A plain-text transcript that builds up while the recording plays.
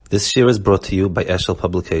This year is brought to you by Eshel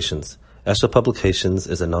Publications. Eshel Publications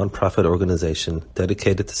is a non-profit organization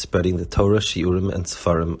dedicated to spreading the Torah, Shiurim, and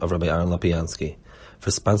Sefarim of Rabbi Aaron Lapiansky. For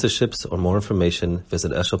sponsorships or more information,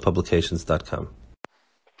 visit eshelpublications.com.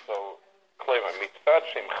 So, Klema, mitzvah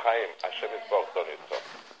Shem Chaim, Hashem Yisborach Doritzo.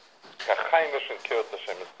 Chaim Hashem Kirot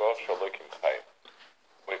Hashem Yisborach, Shalokim Chaim.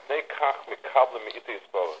 Mipnei Kach Mikable Me'ita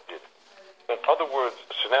Yisborach Did. In other words,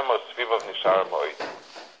 Shenema Svivav Nishar Moed.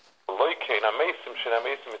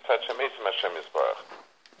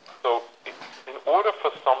 So, in order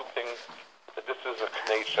for something, this is a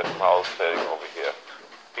Knesh that Maal saying over here,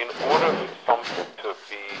 in order for something to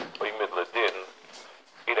be Oimid Ladin,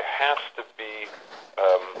 it has to be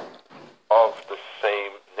of the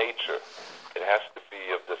same nature. It has to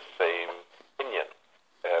be of the same inyan.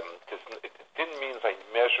 Din means I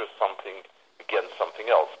measure something against something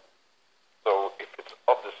else. So, if it's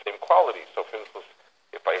of the same quality, so for instance,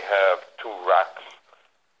 if I have two racks,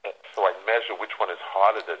 so I measure which one is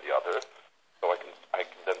harder than the other, so I can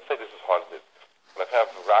then say this is harder than this. But if I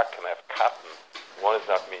have rack and I have cotton, one is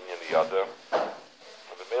not meaning the other,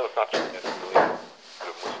 and the male is not necessarily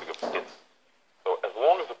the musig of skin. So as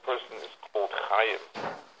long as a person is called Chaim,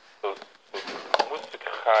 so the musig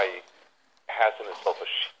Chai has in itself a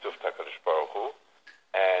shituf HaKadosh Baruch Hu,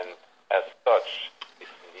 and as such,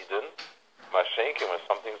 it's nidin. Mashenkin, when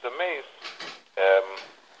something's a mace,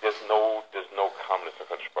 there's no calmness of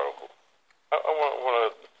HaKadosh Baruch Hu. I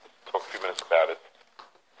want to talk a few minutes about it.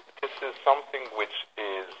 This is something which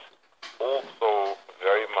is also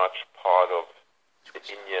very much part of the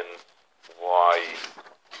Inyan why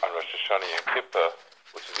on Rosh Hashanah and Kippur,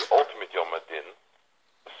 which is the ultimate Yom Adin,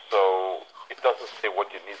 so it doesn't say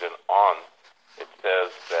what you need an on. It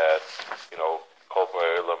says that, Kol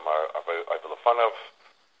Ba'olam Avilafanav,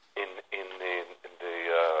 in the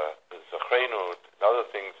Zachrenu and other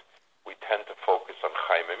things, we tend to focus on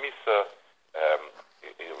Chaim and Misa,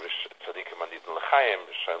 Tzadikim Anidin L'Chaim,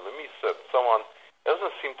 Chaim L'Misa, and so on. There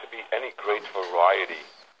doesn't seem to be any great variety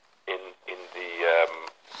in the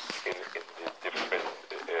different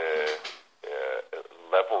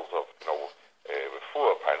levels of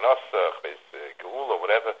Refuah, Parnasa, Geula,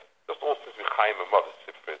 whatever. Just all seems to be Chaim and Mavis.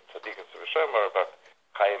 If Tzadikim and Hashem are about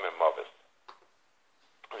Chaim and Mavis.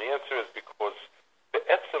 And the answer is because the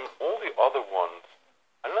etzem, all the other ones,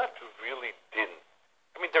 are not really din.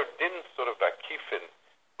 I mean, they're din sort of akifin,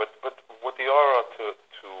 but what they are to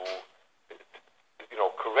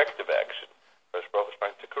corrective action. Rosh Baruch is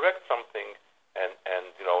trying to correct something and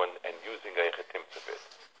using a chetim of it.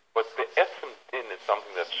 But the etzem din is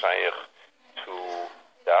something that's shaykh to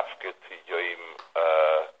dafke to yoim,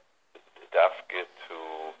 dafke to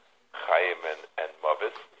Chaim and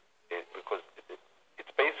Mavis, because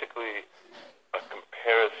it's basically a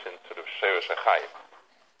comparison to the Sheresh HaChaim.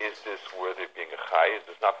 Is this worthy of being a Chai? Is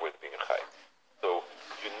this not worthy of being a Chai? So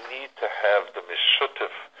you need to have the Mishutef,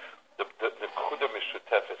 the Kuda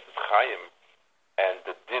Mishutef is Chaim, and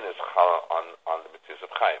the Din is Chal on the Mitzvahs of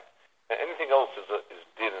Chaim. And anything else is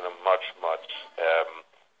Din in a much, much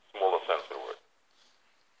smaller sense of the word.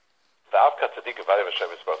 V'avka tzadikim v'alei v'shem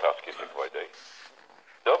yisbarach avki tikvoidei.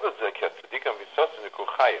 Dobezek tzadikim v'sosin v'kul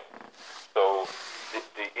Chaim. So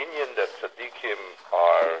the Inyan that tzaddikim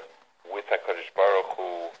are with HaKadosh Baruch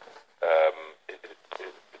Hu,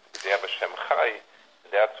 they have a Shem Chai.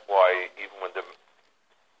 That's why even when they're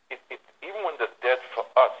dead for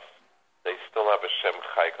us, they still have a Shem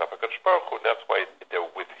Chai HaKadosh Baruch Hu. That's why they're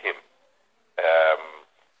with him.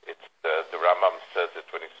 It's the Rambam says it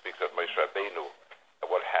when he speaks of Moshe Rabbeinu.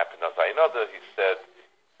 What happened as another, he said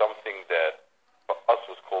something that for us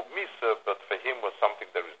was called Misa, but for him was something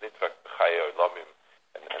that was Nitvak Chaya Olamim,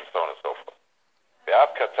 and so on and so forth.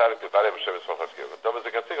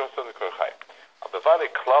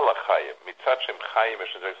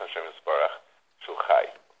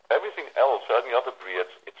 Everything else, any other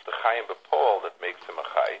briyats, it's the Chaim B'Pol that makes him a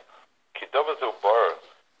Chai.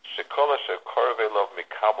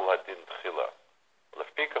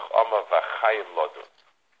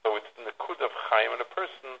 So it's the Nakud of Chaim in a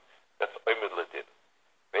person that's Oimid Ladin.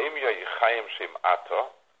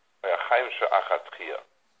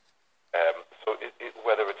 So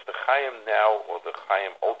whether it's the Chaim now or the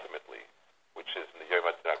Chaim ultimately, which is in the Yom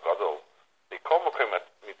Adin Gadol, the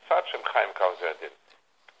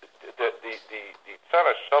Tzar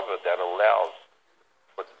HaShava that allows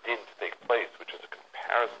for Din to take place, which is a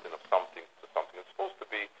comparison of something to something it's supposed to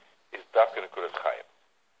be, is Dafka Nekudas Chaim.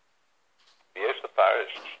 V'yesh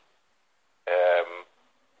L'Parish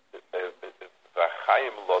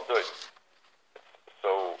V'Chaim Lodon.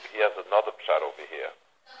 So he has another pshat over here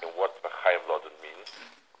in what V'Chaim Lodon means.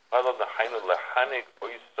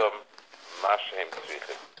 Mashem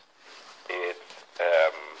Tzrichim. It's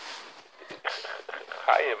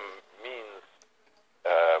Chaim means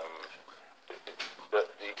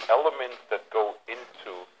the elements that go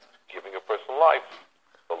into giving a person life,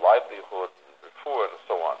 the livelihood, refuah, and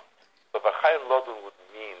so on. So V'chaim Lodun would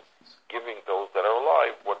mean giving those that are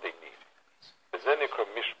alive what they need. V'zenikra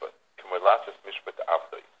mishpat, k'molatis mishpat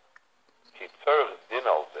avdoi. Ki tzarech din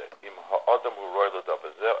al zeh, im ha'adam hu roi l'dav,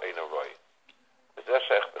 v'zeh eina roi. V'zeh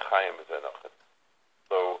sheich b'chaim v'zeh nachad.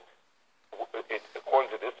 So,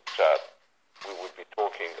 according to this chat, we would be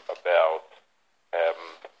talking about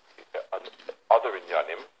other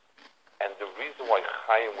inyanim, and the reason why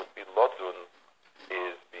Chaim would be lodun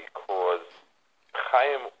is because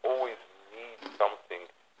Chaim always needs something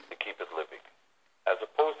to keep it living, as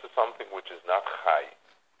opposed to something which is not Chai.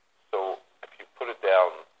 So if you put it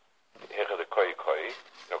down,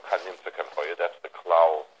 that's the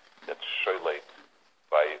klal that's shoylate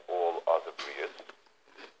by all other priyas.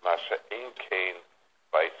 Masha ein kain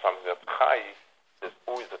by something that's Chai, there's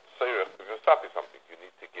always a tzorech. If you're stopping something, you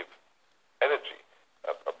need to give energy.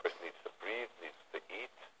 A person needs to breathe, needs to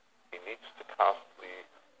eat. He needs to constantly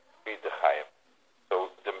feed the Chaim. So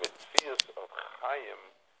the mitzvahs of Chaim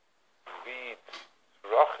breed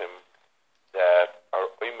rachim that are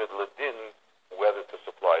oimid ladin, whether to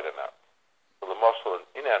supply it or not. So the marshal, an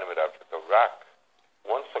inanimate object, a rock,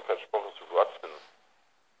 once HaKadosh Baruch Hu's ratzon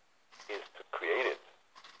is to create it,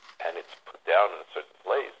 and it's put down in a certain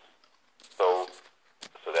place. So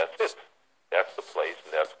that's it. That's the place,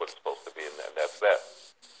 and that's what it's supposed to be, and that's that.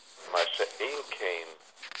 Masha ein kain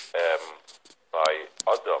by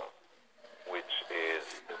Adam, which is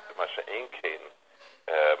Masha ein kain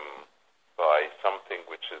by something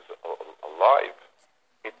which is alive.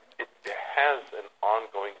 It has an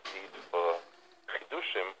ongoing need for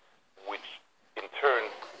chidushim, which in turn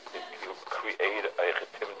you create a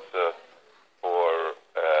chetimtza for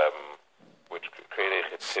which create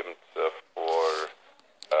a chetimtza for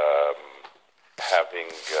having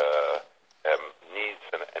needs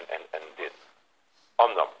and din.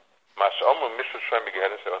 Omnam, Masha'omu Mishra Shrei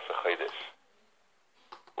Megehenim Sevasa Chaydish.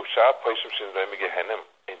 Usha Poishim Shin Rei Megehenim,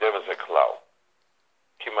 and there was a klal.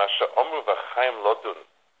 Ki Masha'omu V'chaim Lodun,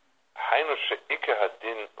 Hainu She'ike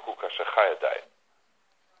Hadin Hu Kashachai Adai.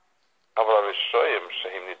 Aval Arishoyim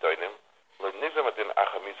Shehim Nidoinim, Lo Nizam Adin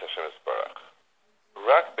Achamis Hashem Esbarach.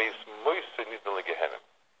 Rak Beis Moise Nidon Legehenim.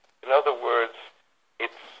 In other words,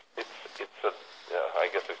 it's a I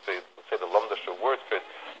guess I say the Lomdasha word for it.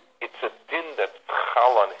 It's a din that's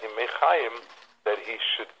chal on him mechayim that he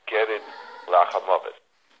should get it lachamavet.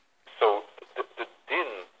 So the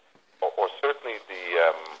din, or certainly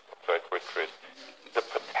the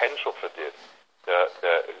potential for din,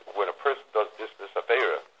 when a person does this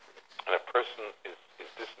avera, and a person is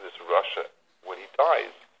this rasha when he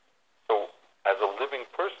dies. So as a living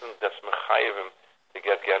person, that's mechayiv him to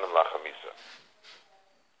get ganim lachamisa.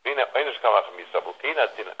 Vina einish kam lachamisa, but ina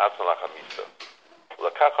din atzon lachamisa.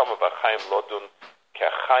 Lakacham v'chaim lodun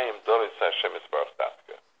k'chaim doris Hashem Yisbarach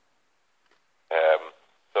dafka.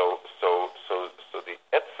 So the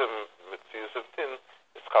etzem mitzias of din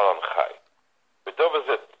is chal on chai.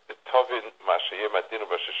 V'dovazet tovin ma'ashayim adinu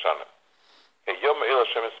b'shishana. K'yom eil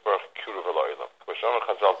Hashem Yisbarach kiru v'lo'ilam. K'vasham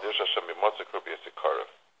chazal dirsh Hashem b'motzik rubi yisikarev.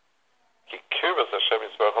 Ki kirvas Hashem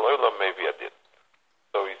Yisbarach v'lo'ilam may be adin.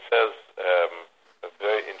 So he says a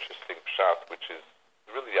very interesting pshat, which is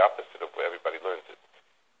really the opposite of where everybody learns it.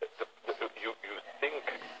 You think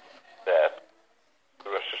that the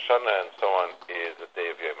Rosh Hashanah and so on is a day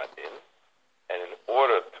of Yom Adin, and in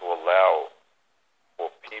order to allow for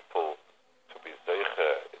people to be zeicha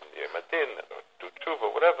in Yom Adin or do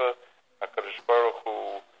tshuva, whatever, HaKadosh Baruch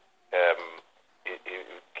Hu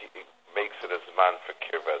he makes it as man for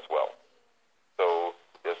kirva as well. So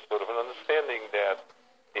there's sort of an understanding that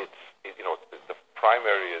the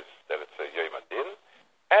primary is that it's a Yom Adin,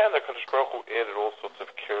 and the HaKadosh Baruch Hu added all sorts of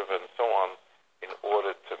kirva and so on in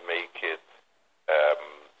order to make it,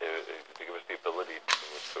 to give us the ability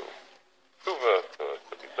to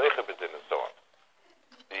be zeicha b'din and so on.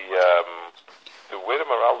 The way the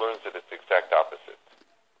Maral learns it, it's the exact opposite.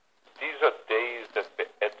 These are days that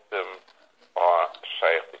be'etzem are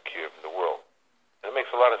shaykh to kirv in the world. And it makes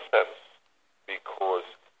a lot of sense, because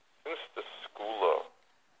since the skula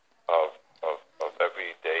of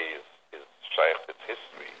every day is shaykh to its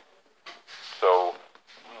history, so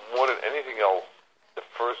more than anything else, the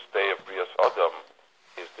first day of Brias Adam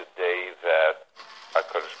is the day that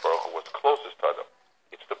HaKadosh Baruch Hu was closest to Adam.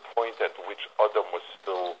 It's the point at which Adam was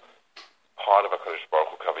still part of HaKadosh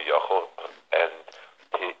Baruch Hu Kaviyachol,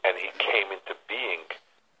 and he came into being,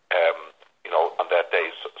 on that day.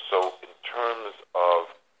 So in terms of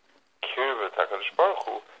kirva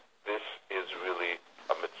this is really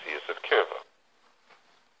a Metzias of Kirva.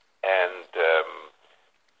 And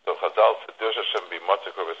so Chazal said, Derech Hashem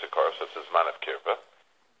b'matzakur v'sikar, so it's man of Kirva.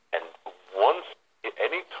 And once,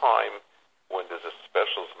 any time when there's a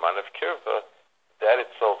special Zman of Kirva, that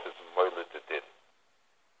itself is Moiled Din.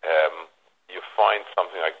 You find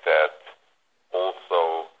something like that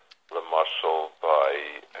also, Lamashal,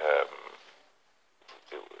 by,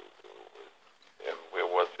 where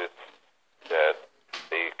was it, that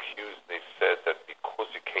they said that because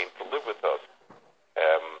you came to live with us,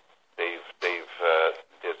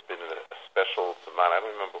 there's been a special Zman, I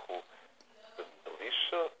don't remember who,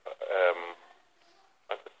 Elisha,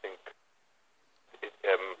 I think, it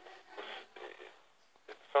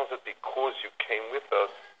sounds that because you came with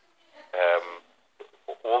us,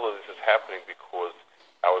 all of this is happening because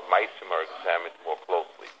our meisim are examined more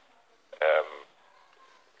closely.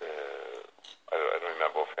 I don't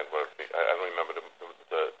remember offhand what I don't remember the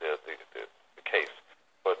case,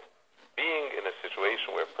 but being in a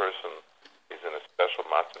situation where a person is in a special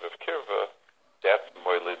matzav of kirva, that's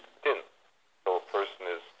moiled din. So a person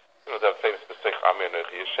is, that famous Pesach Amir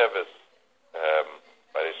Nech Yesheves,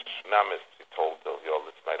 by the Shnamis, he told Eliyahu,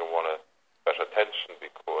 listen, I don't want to special attention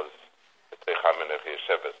because Pesach Amir Nech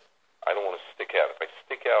Yesheves. I don't want to stick out. If I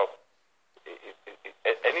stick out,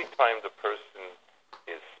 at any time the person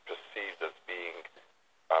is perceived as being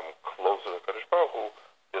closer to Kadosh Baruch Hu,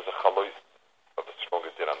 there's a chalois of the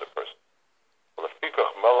strongest din on the person. Well, if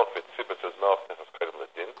Pikach Melech v'tzibet says Melech nechas kedem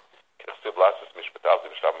ledin, k'chsiv lasis mishpatav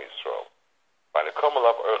d'mishlam Yisrael. By the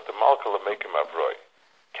Komalav Earth, the Malka Lemekim Avroi.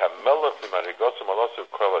 Kamelach Limarigosu Malasu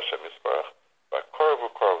Korel Hashem Yisparach, by Korvu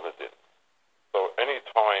Korel Ledin. So any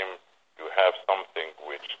time you have something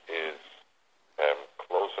which is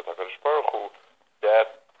closer to HaKadosh Baruch Hu,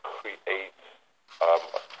 that creates a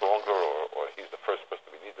stronger, or he's the first person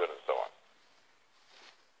to be needed, and so on.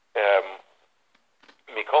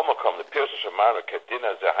 Mikol Makom, the Pirsha Shemara,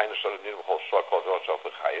 Kedina Zehainu Shalanim Chol Shua Kol Zor Shal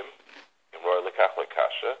Chaim, in Roy Lekach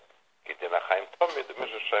Lekasha, he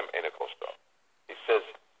says,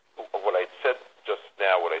 what I said just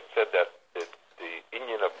now, that the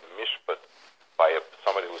Indian of Mishpat by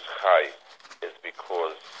somebody who's Chai is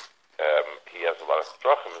because he has a lot of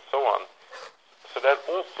drachim and so on. So that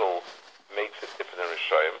also makes it different than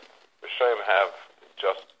Rishayim. Rishayim have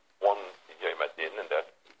just one Yom Adin, and that,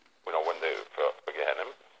 when they for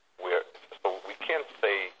Gehenim, so we can't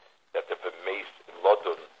say that the V'meis in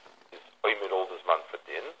Lodun is Oymid Old as Man for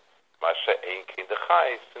Din. Masha Ein Kein the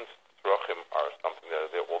Chai, since drachim are something that are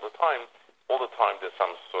there all the time there's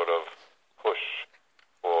some sort of push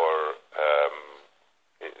for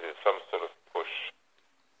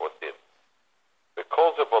din. The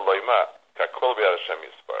calls of Oloima, Kakol B'Yad Hashem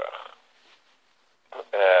Yisparach.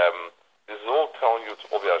 This is all telling you it's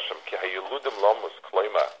all B'Yad Hashem. Ki hayeludim lomus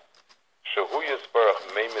kloima, shehu Yisparach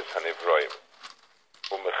meimis hanivroim,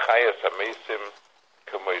 u'mechayas ha-meisim,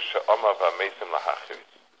 k'moi she'omav ha-meisim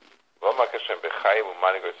lahachris. V'omak Hashem b'chayim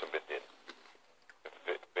u'manigoysim b'din.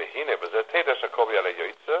 V'hine, v'zeh teida shakol b'yad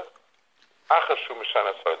ha-yoytze, achashu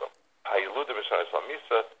mishanas hoylom. Hayeludim mishanas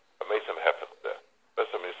lamisa, ha-meisim hefech zeh.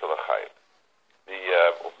 V'esam misa l'chayim. The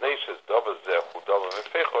Upneish is Dava Zeh, Chudava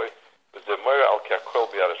V'fechoy, v'zeh moira al k'akol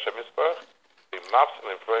b'yad Hashem Yisparach, v'mapsim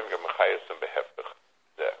l'improim g'mechayesim b'heftech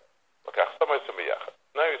zeh. V'kach samaysim b'yachad.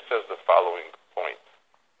 Now he says the following point.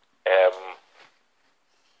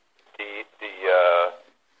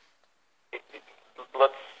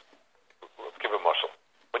 Let's give a mushal.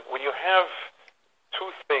 When you have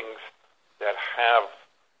two things that have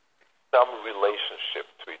some relationship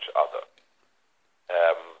to each other,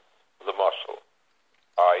 the mushal,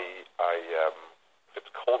 if it's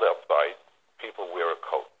cold outside, people wear a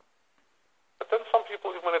coat. But then some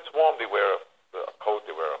people, even when it's warm, they wear a coat,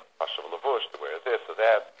 they wear a hashav lavush, they wear this or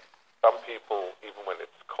that. Some people, even when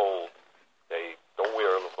it's cold, they don't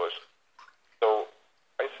wear a lavush. So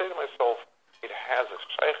I say to myself, it has a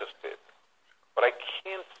shaykhis to it, but I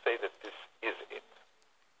can't say that this is it.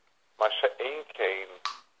 Masha ein kain,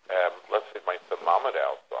 let's say my thermometer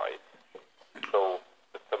outside. So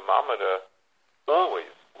the thermometer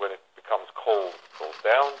always, when it becomes cold, goes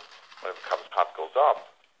down. When it becomes hot, goes up.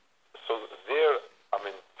 So there, I'm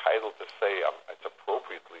entitled to say, it's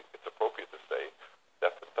appropriate to say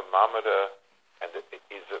that the thermometer and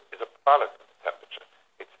is a product of the temperature.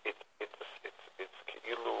 It's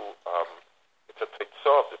a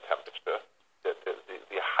teitzah of the temperature.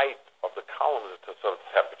 The height of the column is a teitzah of the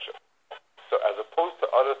temperature. So as opposed to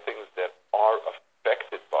other things that are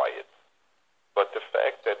affected by it, but the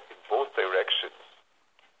fact that in both directions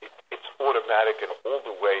it's automatic and all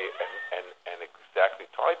the way and exactly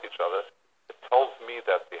tied to each other, it tells me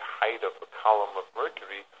that the height of the column of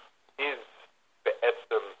mercury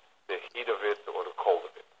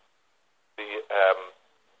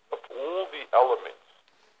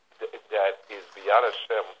Yad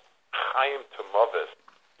Hashem, Chaim to Mavis,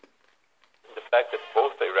 the fact that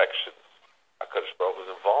both directions, HaKadosh Baruch Hu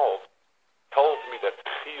is involved, tells me that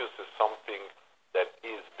Chiyus is something that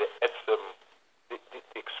is the etzem, the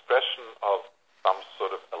expression of some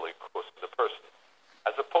sort of elikus in the person,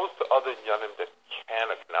 as opposed to other inyanim that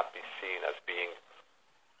can or cannot be seen as being,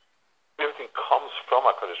 everything comes from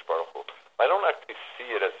HaKadosh Baruch Hu. I don't actually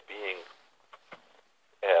see it as being,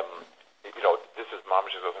 this is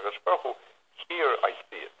mamish of HaKadosh Baruch Hu. Here I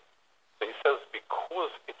see it. So he says,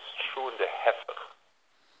 because it's true in the hefech,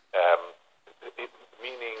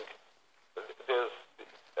 meaning there's,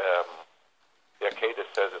 the Akedah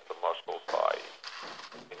says it's a mashal by,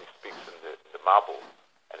 and he speaks in the Mabul,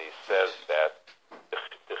 and he says that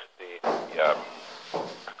the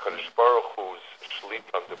HaKadosh Baruch Hu's shlit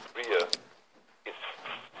on the Bria is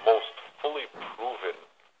most fully proven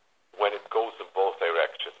when it goes in both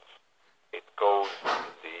directions. It goes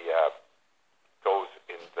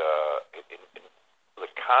in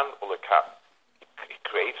lekan ulekan. He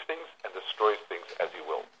creates things and destroys things as he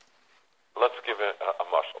will. Let's give a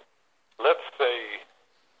mashal. Let's say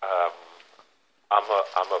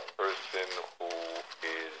I'm a person who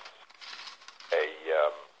is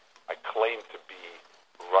I claim to be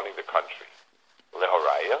running the country.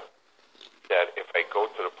 Lehoraya, that if I go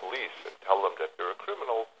to the police and tell them that they're a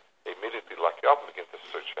criminal, they immediately lock you up and begin to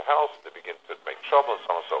search the house, they begin to make trouble, and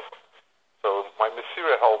so on and so forth. So my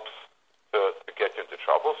Mesira helps to get you into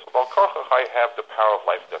trouble. So I have the power of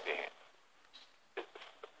life in your hands.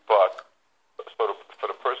 But for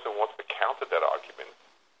the person who wants to counter that argument,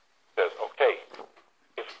 says, okay,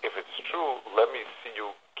 if it's true, let me see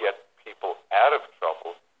you get people out of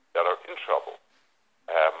trouble that are in trouble.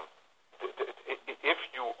 If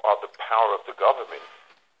you are the power of the government,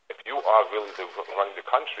 if you are really running the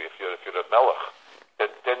country, if you're the melech,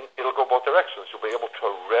 then it'll go both directions. You'll be able to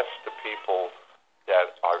arrest the people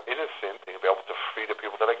that are innocent, and you'll be able to free the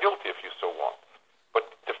people that are guilty if you so want. But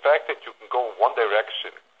the fact that you can go in one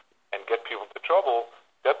direction and get people into trouble,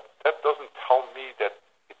 that doesn't tell me that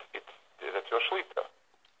that you're shlita.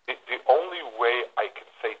 The only way I can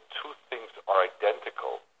say two things are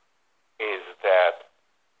identical is that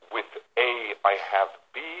with A I have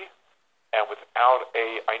B, and without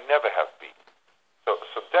A I never have B. So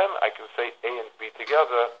then I can say A and B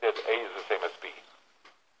together, that A is the same as B.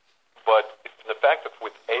 But the fact that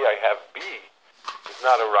with A I have B is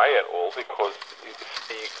not a raya at all, because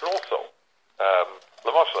C can also.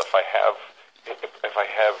 L'mashal, if I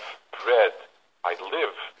have bread, I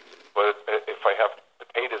live. But if I have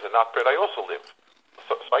potatoes and not bread, I also live.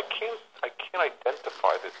 So I can't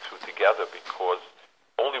identify the two together because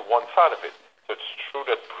only one side of it. So it's true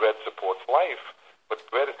that bread supports life, but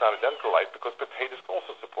bread is not identical to life because potatoes can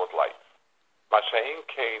also support life. Mashain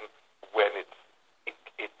came when it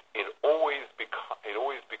always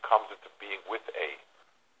becomes into being with A,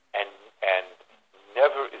 and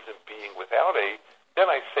never is in being without A. Then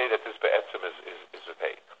I say that this be'etzim is with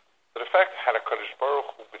A. So the fact had HaKadosh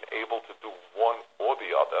Baruch Hu been able to do one or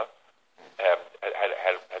the other,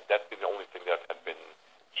 had that been the only thing that had been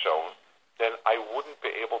shown, then I wouldn't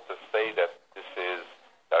be able to say that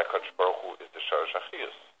that HaKadosh Baruch Hu is the Sharash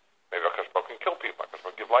Achiyus. Maybe HaKadosh Baruch Hu can kill people, HaKadosh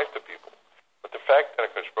Baruch Hu give life to people. But the fact that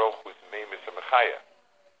HaKadosh Baruch Hu's name is a Mechaya,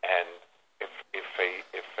 and if a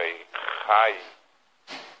Chai,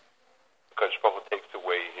 HaKadosh Baruch Hu takes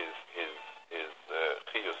away his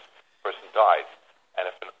Chiyus, person dies, and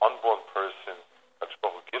if an unborn person, HaKadosh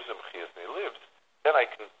Baruch Hu gives him Chiyus and he lives, then I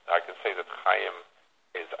can say that Chaim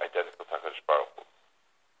is identical to HaKadosh Baruch Hu.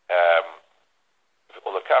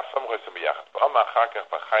 ולקח סמכו יסם ביחד. ואמה אחר כך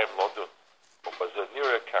בחיים לא דון, ובזה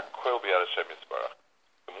נראה כהכל ביד השם יסברך.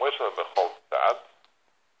 כמו שלהם בכל צד,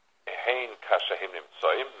 הן כאשר הם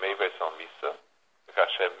נמצאים, מייבס על מיסה,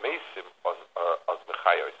 וכאשר הם מייסים, אז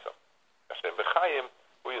בחיי יסם. כאשר הם בחיים,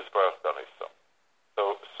 הוא יסברך דון יסם. So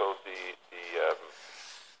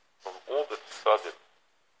from all the sudden,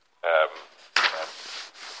 the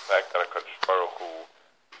fact that HaKadosh Baruch Hu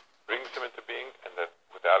brings him into being, and that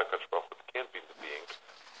without HaKadosh Baruch Hu it can't be into being,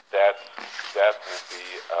 that will be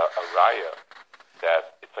a raya that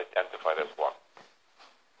it's identified as one.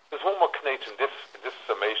 There's one more knech in this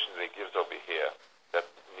summation that he gives over here that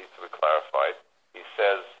needs to be clarified. He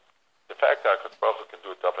says the fact that HaKadosh Baruch Hu can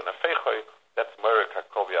do it up in a feichoy, that's Perek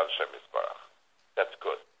Hakol Yad Hashem Yisbarach. That's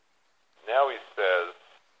good. Now he says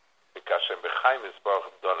B'kashem B'chaim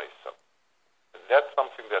Yisbarach Donaisam. And that's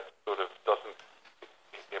something that sort of doesn't.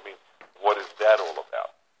 I mean, what is that all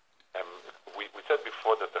about? We said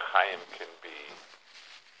before that the Chaim can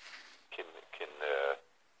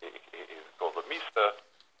go the Mishna,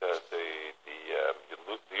 the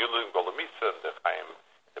Yulun go the Mishna, and the Chaim,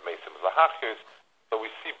 the Mesim Lahachis.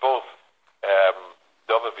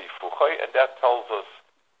 that tells us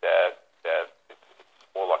that it's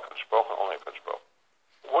all HaKadosh Baruch Hu, only HaKadosh Baruch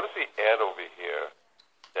Hu. What does he add over here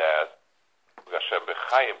that Hashem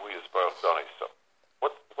b'chaim hu yisbarach donei so?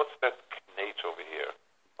 What's that knate over here?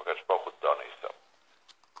 HaKadosh Baruch Hu donei so.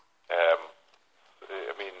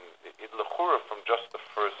 I mean, in L'chura, from just the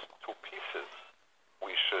first two pieces,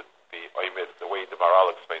 we should be oimed, the way the Maral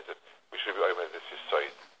explains it, we should be oimed this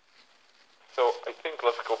yisoid. So I think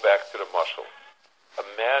let's go back to the mashal.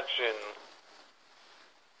 Imagine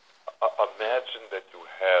that you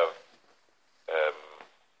have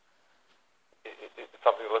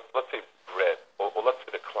something. Let's say bread, or let's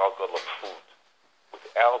say the cloud level of food.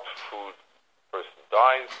 Without food, the person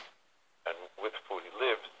dies, and with food he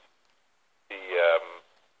lives.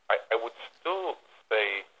 I would still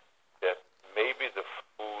say that maybe the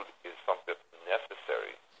food is something that's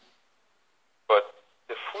necessary, but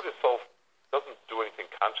the food itself doesn't do anything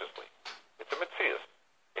consciously. It's a mitzvah.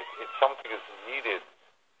 It's something that's needed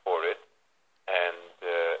for it, and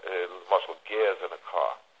marshal gas in a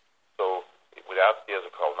car. So without gas,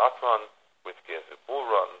 a car will not run. With gas, it will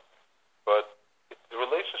run. But the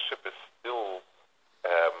relationship is still,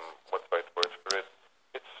 what's the right word for it?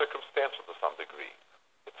 It's circumstantial to some degree.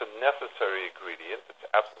 It's a necessary ingredient. It's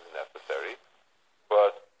absolutely necessary.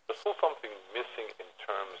 But there's still something missing in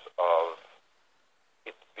terms of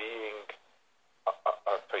it being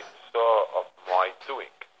a taitzah of my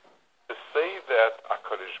doing. To say that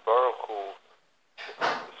HaKadosh Baruch Hu is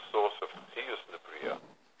the source of chiyus in the Bria,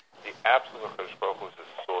 the absolute HaKadosh Baruch Hu is the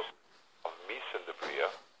source of mis in the Bria,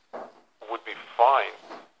 would be fine,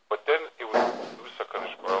 but then it would lose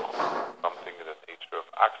HaKadosh Baruch Hu something in the nature of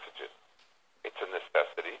oxygen. It's a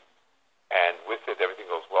necessity, and with it everything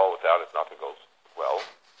goes well, without it nothing goes well.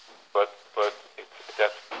 But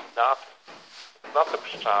that's not the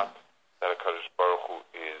pshat that HaKadosh Baruch Hu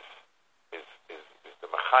is the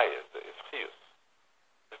machayah, is chiyus.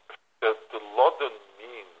 The lodan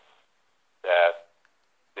means that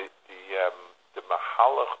the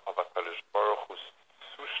mahalach of HaKadosh Baruch Hu's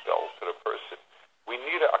sushtel to the person. We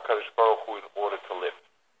need a HaKadosh Baruch Hu in order to live.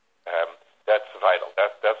 That's vital.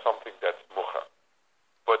 That's something that's muchar.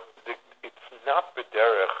 But it's not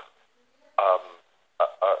b'derech a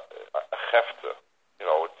chefta.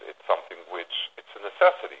 It's something which it's a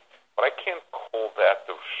necessity. But I can't call that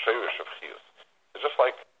the shirish of chiyus. It's just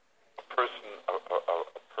like a person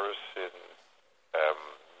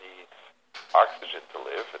needs oxygen to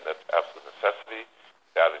live, and that's absolute necessity.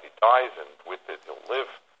 Without it, he dies, and with it, he'll live.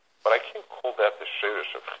 But I can't call that the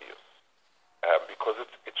shirish of chiyus because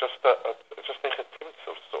it's just a chetimtz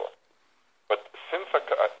of sort. But since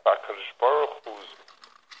HaKadosh Baruch Hu's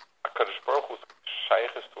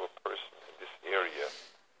shaykhis to a person in this area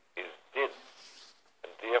is din,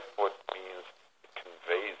 and therefore it means it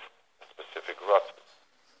conveys a specific ratzon.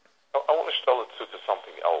 I want to tell it to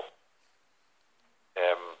something else.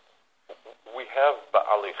 We have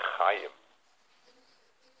Ba'alei Chaim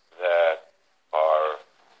that are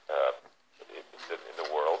in the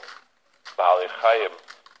world. Ba'alei Chaim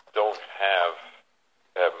don't have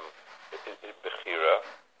bechira.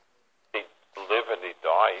 They live and they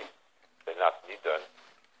die. They're not nidan.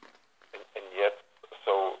 And yet,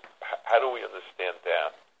 so how do we understand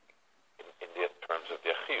that in the terms of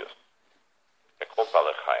their chiyus? They're called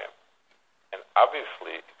Ba'alei Chaim. And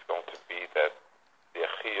obviously, it's going to be that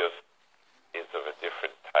their chiyus is of a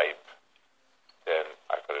different type than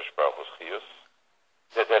HaKadosh Baruch Hu's chiyus,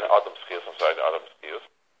 than Adam's chiyus, Adam's chiyus.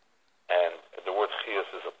 And the word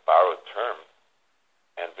chiyus is a borrowed term.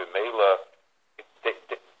 And b'meila,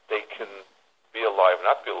 they can be alive,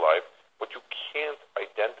 not be alive, but you can't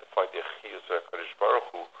identify their chiyus or HaKadosh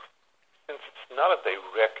Baruch Hu, since it's not a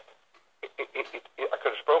direct,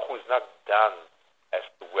 HaKadosh Baruch Hu is not done as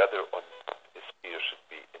to whether or not his chiyus should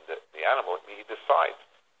be in the animal. I mean, he decides,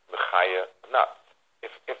 mechaya or not.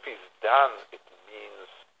 If he's done, it means,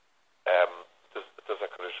 does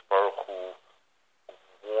HaKadosh Baruch Hu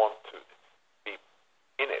want to be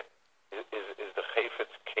in it? Is the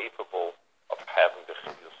chayfetz capable of having the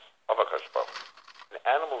chiyus of HaKadosh Baruch Hu? An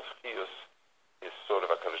animal's chiyus is sort of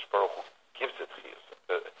HaKadosh Baruch Hu gives it chiyus.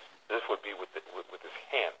 This would be with his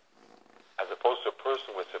hand, as opposed to a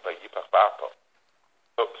person with a vayipach ba'apa.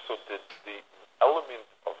 So the element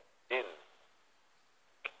of din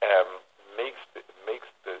makes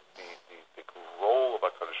the role of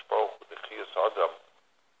HaKadosh Baruch Hu, the chiyus adam,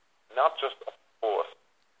 not just a force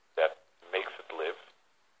that makes it live,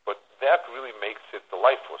 but that really makes it the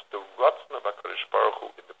life force. The ratzon of HaKadosh Baruch Hu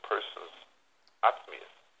in the person's atzmius,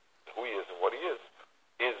 who he is and what he is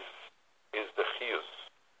the chiyus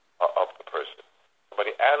of the person. By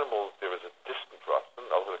the animals, there is a distant ratzon.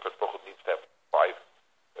 Also, HaKadosh Baruch Hu needs to have 5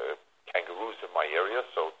 kangaroos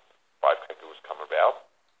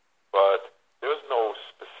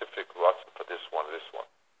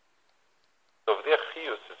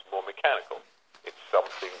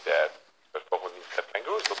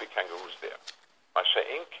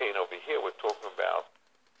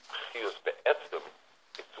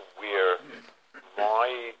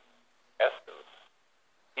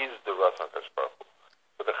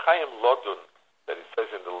Vodun that he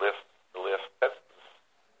says in the last sentence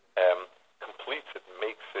completes it,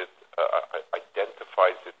 makes it,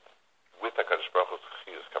 identifies it with HaKadosh Baruch Hu's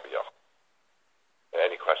Chiyus Kabiyach.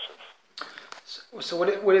 Any questions? So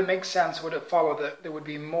would it make sense? Would it follow that there would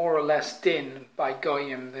be more or less din by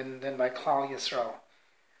Goyim than by Klal Yisrael?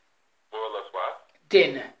 More or less what?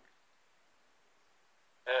 Din.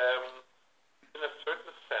 In a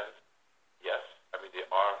certain sense, yes. I mean, they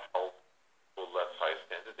are held to a less high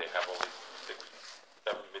standard. They have only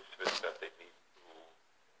 6-7 mitzvahs that they need to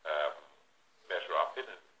measure up in,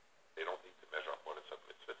 and they don't need to measure up more than 7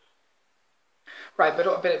 mitzvahs. Right, but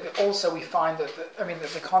also we find that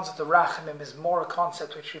the concept of Rachamim is more a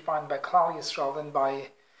concept which we find by Klal Yisrael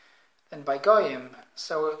than by Goyim.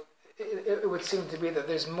 So it would seem to be that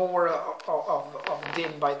there's more of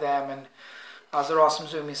din by them, and as the Rasim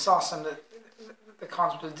Zumi Sasim, the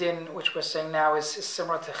concept of din, which we're saying now, is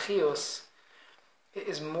similar to Chiyus,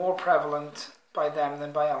 is more prevalent by them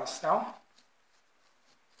than by us. No?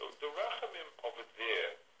 So the Rachamim over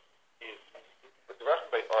there is the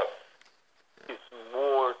Rachamim by us is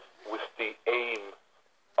more with the aim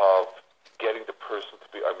of getting the person to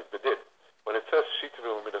be Bedin. When it says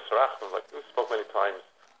Shitavim Midas Rachamim, like we spoke many times,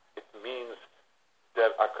 it means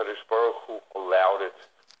that HaKadosh Baruch Hu allowed it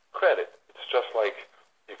credit. It's just like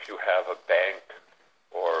if you have a bank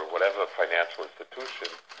or whatever financial institution,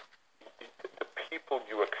 the people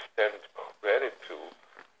you extend credit to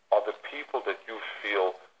are the people that you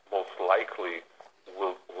feel most likely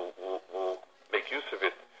will make use of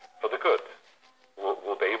it for the good.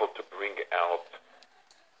 Will be able to bring out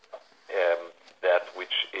that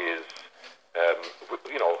which is,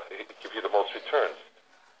 give you the most returns.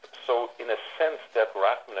 So, in a sense, that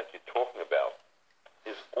Rachman that you're talking about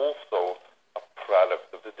is also a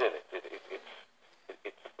product of the din.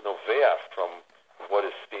 It's novea from what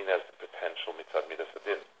is seen as the potential mitzad midas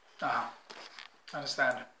din. I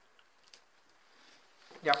understand.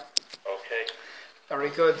 Yeah. Okay. Very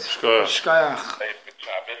good. Shkoyach. Shkoyach. Good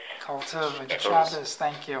Shabbos. Kol tov. Good Shabbos.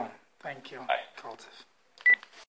 Thank you. Bye.